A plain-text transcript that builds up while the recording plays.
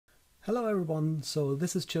Hello everyone, so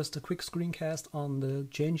this is just a quick screencast on the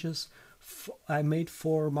changes I made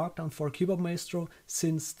for Markdown for Keyboard Maestro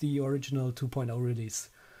since the original 2.0 release.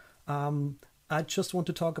 I just want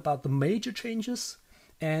to talk about the major changes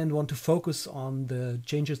and want to focus on the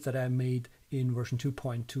changes that I made in version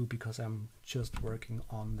 2.2 because I'm just working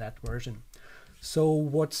on that version. So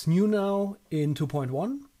what's new now in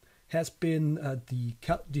 2.1 has been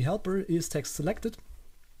the helper is text selected,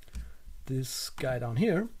 this guy down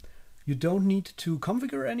here. You don't need to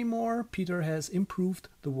configure anymore. Peter has improved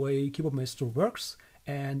the way Keyboard Maestro works,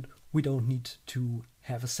 and we don't need to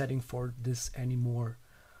have a setting for this anymore.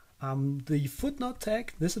 The footnote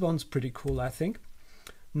tag, this one's pretty cool, I think.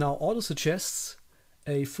 Now auto suggests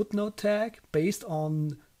a footnote tag based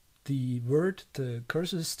on the word the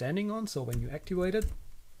cursor is standing on. So when you activate it,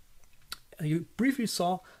 you briefly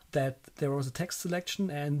saw that there was a text selection,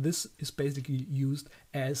 and this is basically used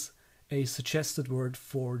as a suggested word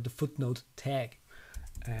for the footnote tag,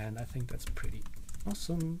 and I think that's pretty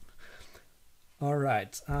awesome. All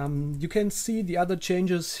right, you can see the other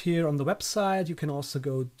changes here on the website. You can also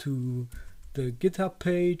go to the GitHub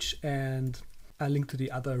page, and I link to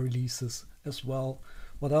the other releases as well.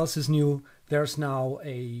 What else is new? There's now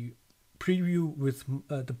a preview with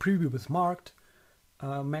the preview with marked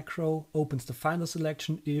macro opens the Finder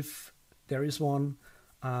selection if there is one.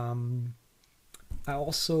 I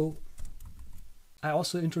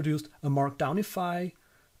also introduced a Markdownify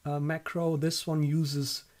macro. This one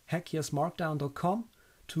uses hackyesmarkdown.com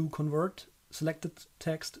to convert selected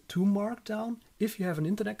text to Markdown if you have an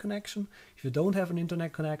internet connection. If you don't have an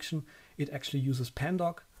internet connection, it actually uses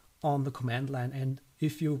pandoc on the command line. And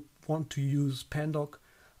if you want to use pandoc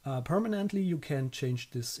permanently, you can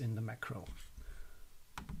change this in the macro.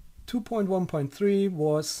 2.1.3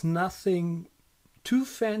 was nothing too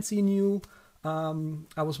fancy new.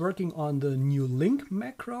 I was working on the new link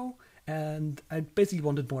macro, and I basically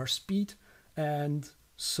wanted more speed. And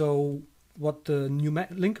so what the new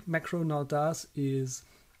link macro now does is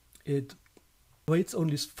it waits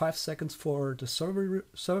only 5 seconds for the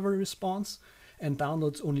server response and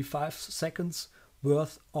downloads only 5 seconds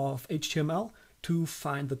worth of HTML to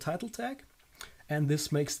find the title tag. And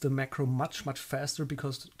this makes the macro much faster,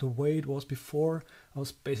 because the way it was before, I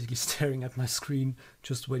was basically staring at my screen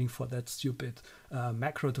just waiting for that stupid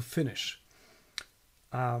macro to finish.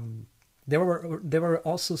 There were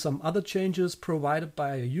also some other changes provided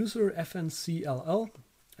by a user, FNCLL,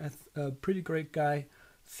 a pretty great guy.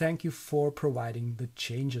 Thank you for providing the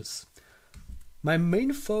changes. My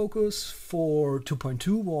main focus for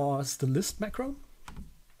 2.2 was the list macro.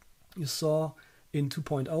 You saw in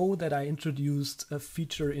 2.0 that I introduced a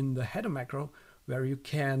feature in the header macro where you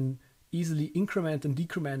can easily increment and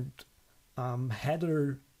decrement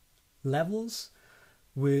header levels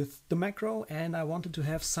with the macro, and I wanted to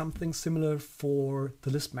have something similar for the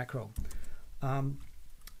list macro.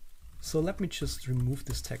 So let me just remove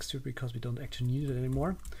this text here because we don't actually need it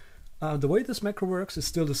anymore. The way this macro works is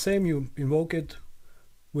still the same. You invoke it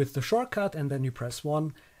with the shortcut and then you press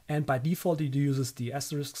 1, and by default it uses the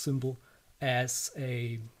asterisk symbol as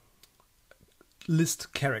a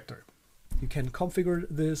list character. You can configure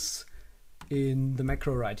this in the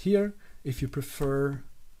macro right here. If you prefer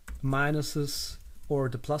minuses or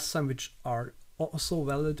the plus sign, which are also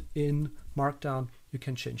valid in Markdown, you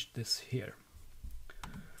can change this here.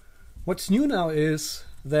 What's new now is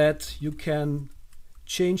that you can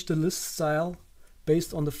change the list style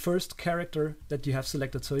based on the first character that you have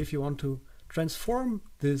selected. So if you want to transform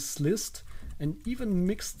this list, and even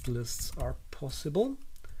mixed lists are possible,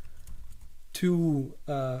 to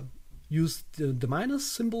use the minus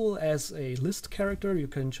symbol as a list character, you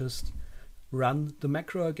can just run the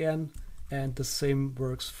macro again, and the same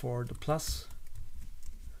works for the plus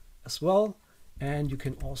as well. And you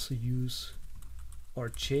can also use or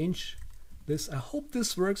change this. I hope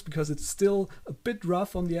this works because it's still a bit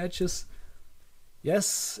rough on the edges.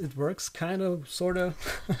 Yes, it works, kind of, sort of.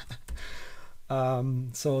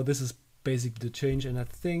 So this is basically the change, and I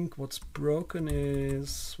think what's broken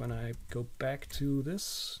is when I go back to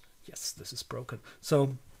this. Yes, this is broken.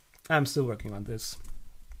 So I'm still working on this.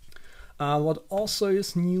 What also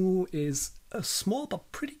is new is a small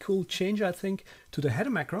but pretty cool change, I think, to the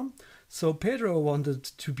header macro. So Pedro wanted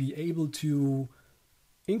to be able to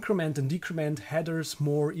increment and decrement headers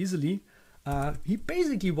more easily. He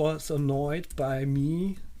basically was annoyed by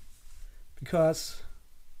me because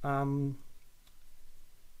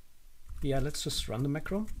yeah, let's just run the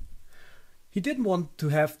macro. He didn't want to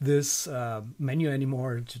have this menu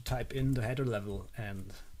anymore to type in the header level,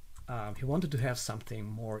 and he wanted to have something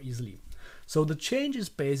more easily. So the change is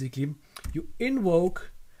basically you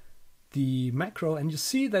invoke the macro, and you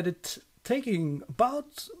see that it's taking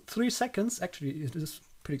about 3 seconds. Actually,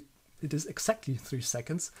 it is exactly 3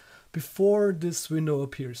 seconds before this window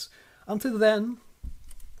appears. Until then,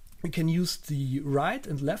 we can use the right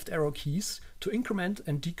and left arrow keys to increment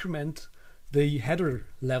and decrement the header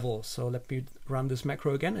level. So let me run this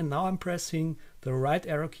macro again, and now I'm pressing the right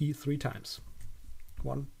arrow key 3 times.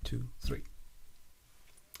 1, 2, 3.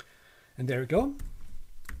 And there we go.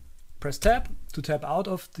 Press tab to tab out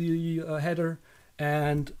of the header,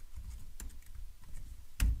 and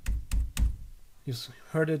you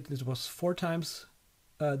heard it was 4 times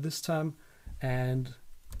this time, and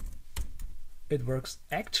it works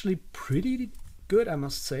actually pretty good, I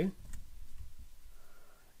must say.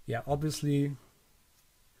 Yeah, obviously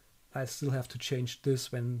I still have to change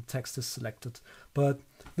this when text is selected, but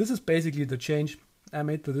this is basically the change I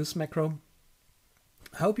made to this macro.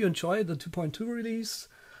 I hope you enjoy the 2.2 release.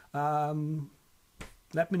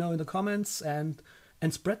 Let me know in the comments and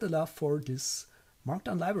spread the love for this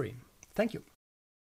Markdown library. Thank you.